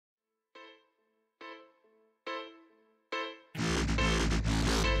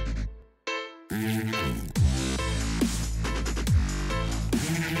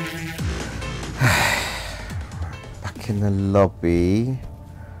Back in the lobby.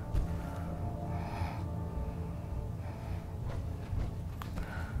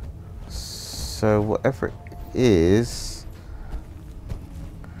 So whatever it is,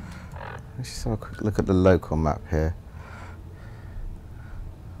 let's just have a quick look at the local map here.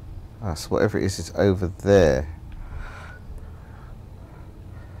 Ah, so whatever it is over there.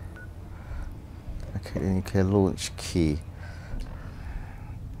 Okay, nuclear launch key.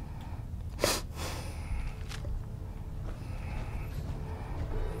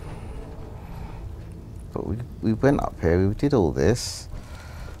 But we went up here, we did all this.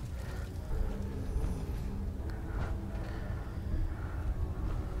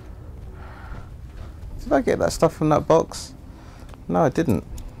 Did I get that stuff from that box? No, I didn't.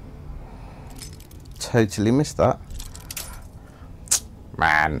 Totally missed that.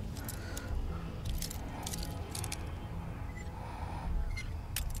 Man.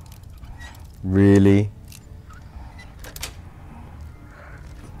 Really?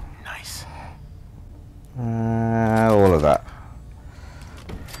 Nice. All of that.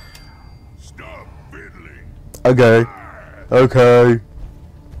 Stop fiddling. Okay. Okay.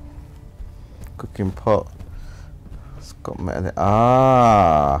 Cooking pot. It's got metal in.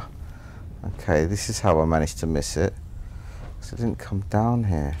 Ah. Okay, this is how I managed to miss it. So I didn't come down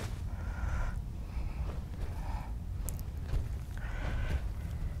here.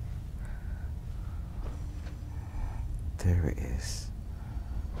 There it is.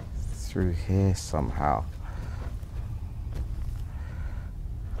 Through here somehow.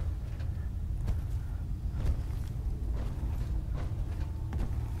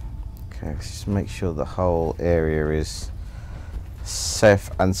 Okay, let's just make sure the whole area is safe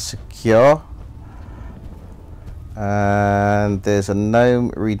and secure. And there's a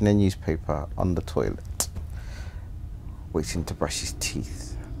gnome reading a newspaper on the toilet, waiting to brush his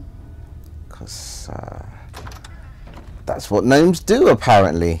teeth, because that's what gnomes do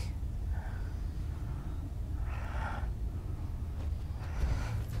apparently.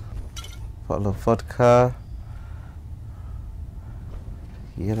 Bottle of vodka,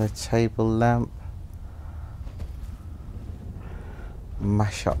 yellow table lamp,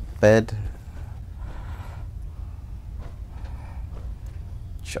 mash up bed,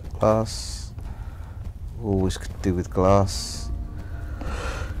 shot glass, always could do with glass.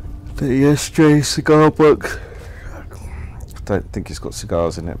 The SJ cigar box. I don't think it's got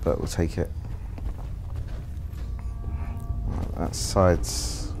cigars in it, but we'll take it. Right, that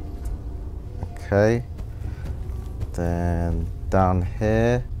side's okay. Then down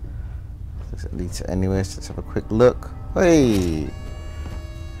here, does it lead to anywhere? So let's have a quick look. Hey,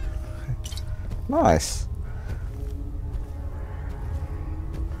 nice.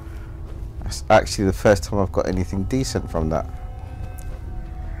 That's actually the first time I've got anything decent from that.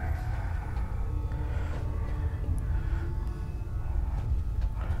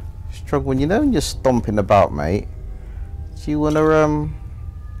 Struggle when you know when you're stomping about, mate. Do you want to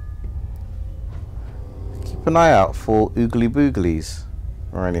keep an eye out for oogly booglies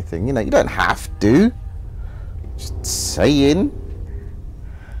or anything? You know, you don't have to. Just saying.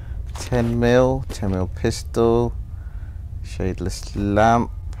 10 mil pistol, shadeless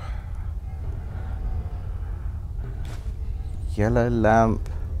lamp, yellow lamp.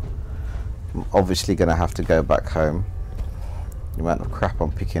 I'm obviously going to have to go back home. The amount of crap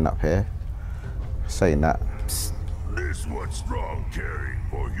I'm picking up here. Saying that. This what strong carry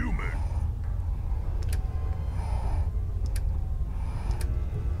for human.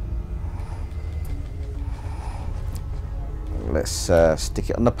 Let's stick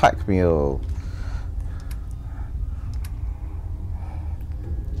it on the pack mule.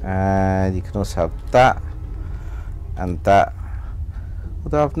 And you can also have that and that.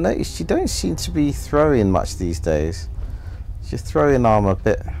 Although I've noticed you don't seem to be throwing much these days. You're throwing arm a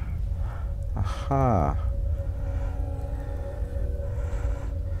bit. Aha.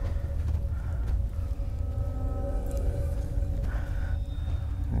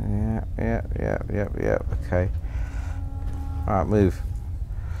 Yeah. Okay. Alright, move.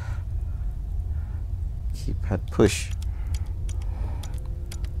 Keypad push.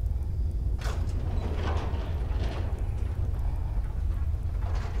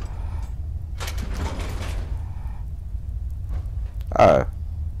 Oh.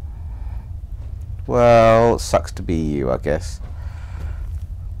 Well, sucks to be you, I guess.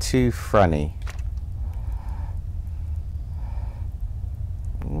 Too franny.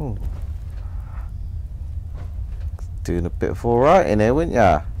 Ooh. Doing a bit of alright in here, weren't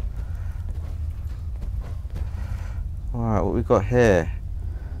ya? Alright, what we got here?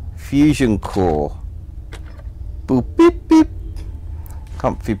 Fusion core. Boop beep beep.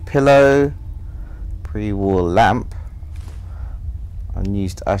 Comfy pillow. Pre-war lamp.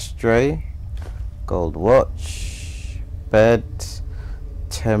 Unused ashtray. Gold watch. Bed.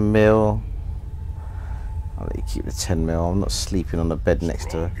 10 mil. I'll let you keep the 10 mil. I'm not sleeping on the bed next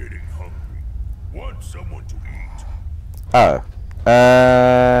to her. Getting hungry. Want someone to eat. Oh.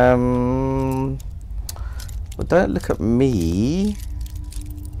 Well, don't look at me.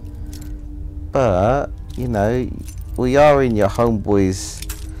 But, you know, we are in your homeboy's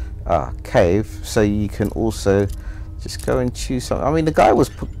cave, so you can also just go and choose something. I mean, the guy was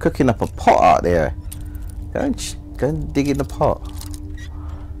cooking up a pot out there. Go and dig in the pot.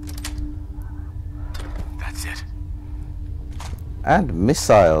 That's it. And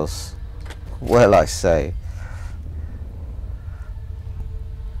missiles. Well, I say.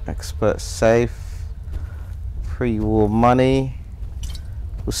 Expert safe. Pre-war money.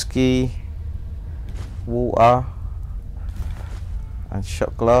 Whiskey. Water. And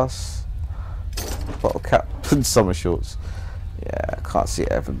shot glass. Bottle cap and summer shorts. Yeah, I can't see it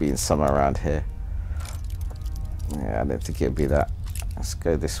ever being summer around here. Yeah, I don't think it'll be that. Let's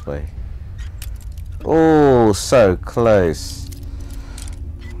go this way. Oh, so close.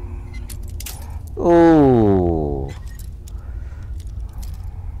 Oh.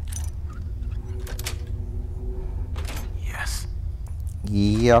 Yes.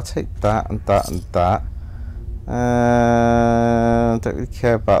 Yeah, I'll take that and that and that. Don't really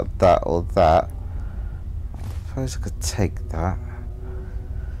care about that or that. I suppose I could take that.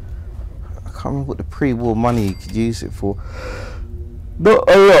 I can't remember what the pre-war money you could use it for. Not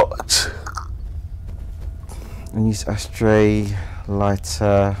a lot. And use ashtray,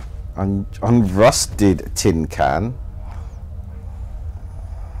 lighter, unrusted tin can.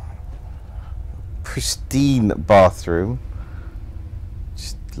 Pristine bathroom.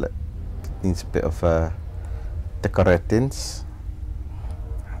 Just needs a bit of decoratings.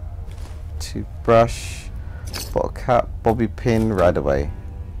 Toothbrush, bottle cap, bobby pin, right away.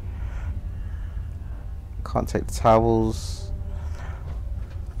 Can't take the towels.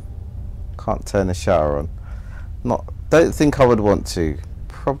 Can't turn the shower on. Don't think I would want to.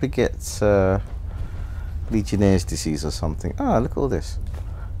 Probably get Legionnaire's disease or something. Ah, look at all this.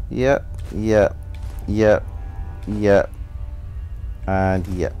 Yep, yep, yep, yep, and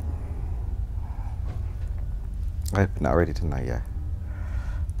yep. I opened that already, didn't I? Yeah.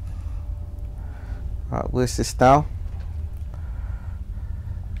 Right, where's this now?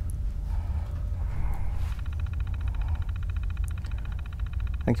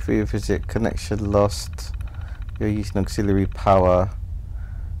 Thank you for your visit. Connection lost. You're using auxiliary power.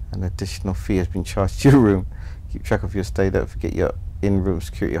 An additional fee has been charged to your room. Keep track of your stay. Don't forget your in-room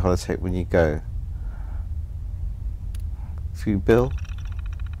security holotape when you go. Few bill.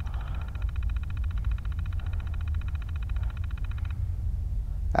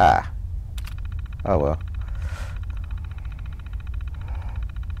 Ah. Oh well.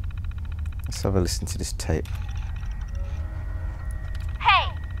 Let's have a listen to this tape. Hey!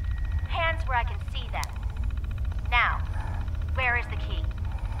 Hands where I can see them. Now, where is the key?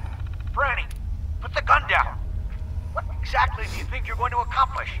 Franny, put the gun down. What exactly do you think you're going to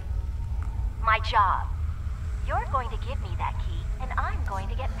accomplish? My job. You're going to give me that key, and I'm going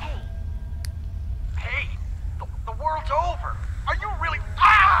to get paid. Hey, the world's over. Are you really...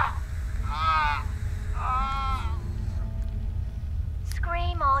 Ah! Ah! Ah!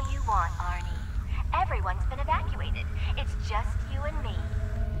 Scream all you want, Arnie. Everyone's been evacuated. It's just you and me.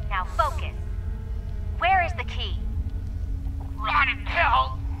 Now focus. Where is the key? Rot in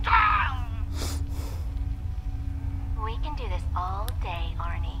hell! Ah! We can do this all day,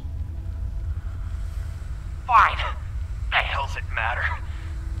 Arnie. Fine. The hell's it matter?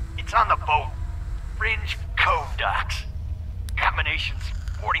 It's on the boat. Fringe Cove docks. Combinations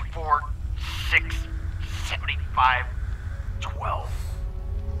 44, 6, 75, 12.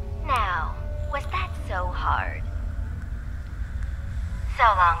 Now, was that so hard? So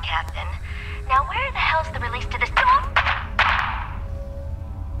long, Captain. Now where the hell's the release to this door?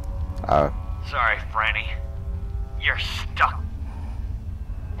 Oh. Sorry, Franny. You're stuck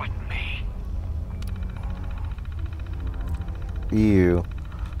with me. Ew.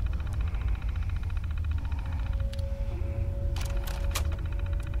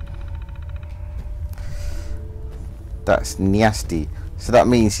 That's nasty. So that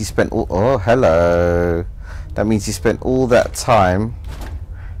means he spent all... Oh, hello. That means he spent all that time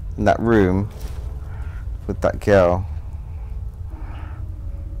in that room with that girl.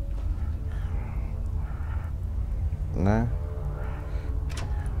 No?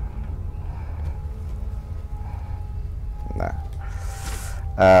 No.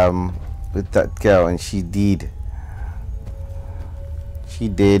 with that girl, and she did. She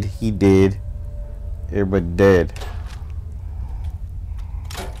did. He did. Everybody did.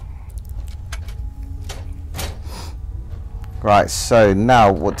 Right, so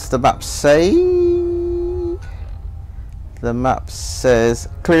now what does the map say? The map says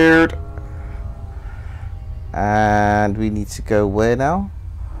cleared. And we need to go where now?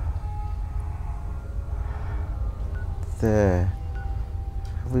 There.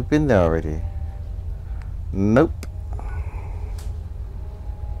 Have we been there already? Nope.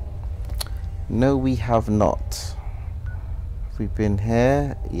 No, we have not. Have we been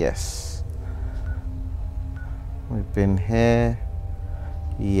here? Yes. We've been here.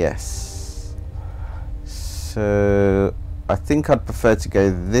 Yes. So I think I'd prefer to go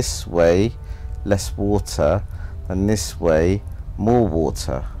this way, less water, than this way, more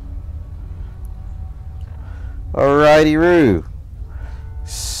water. Alrighty roo.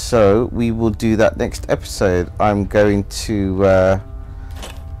 So we will do that next episode. I'm going to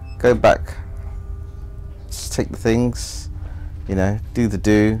go back, just take the things, you know,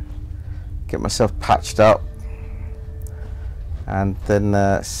 do, get myself patched up, and then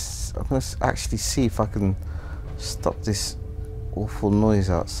I'm going to actually see if I can stop this awful noise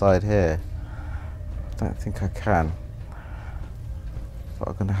outside here. I don't think I can, but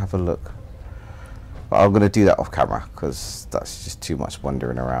I'm going to have a look. But I'm going to do that off camera because that's just too much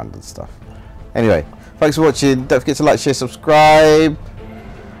wandering around and stuff. Anyway, thanks for watching. Don't forget to like, share, subscribe.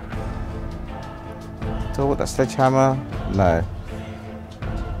 Do I want that sledgehammer? No.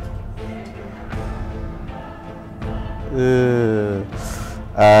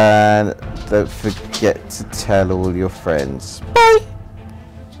 And don't forget to tell all your friends. Bye!